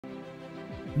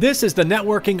This is the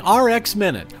Networking RX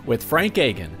Minute with Frank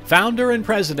Agan, founder and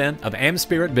president of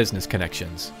AmSpirit Business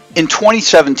Connections. In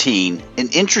 2017, an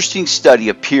interesting study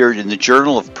appeared in the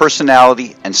Journal of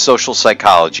Personality and Social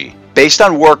Psychology. Based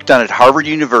on work done at Harvard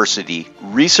University,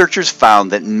 researchers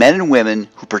found that men and women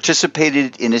who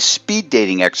participated in a speed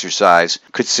dating exercise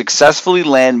could successfully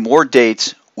land more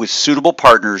dates with suitable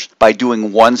partners by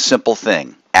doing one simple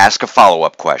thing: ask a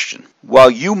follow-up question.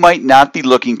 While you might not be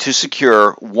looking to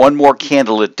secure one more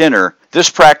candle at dinner,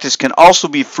 this practice can also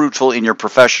be fruitful in your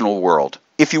professional world.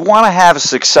 If you want to have a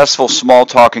successful small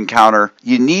talk encounter,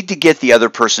 you need to get the other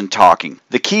person talking.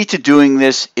 The key to doing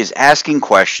this is asking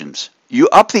questions. You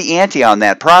up the ante on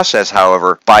that process,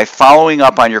 however, by following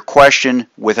up on your question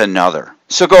with another.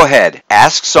 So go ahead,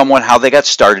 ask someone how they got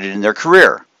started in their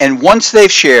career. And once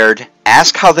they've shared,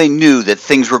 ask how they knew that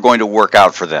things were going to work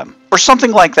out for them, or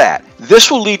something like that. This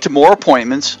will lead to more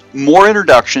appointments, more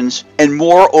introductions, and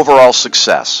more overall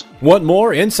success. Want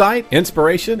more insight,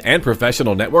 inspiration, and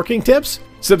professional networking tips?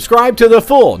 Subscribe to the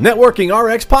full Networking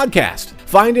RX podcast.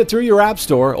 Find it through your app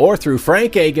store or through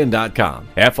frankagan.com.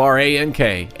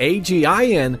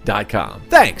 FRANKAGIN.com.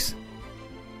 Thanks.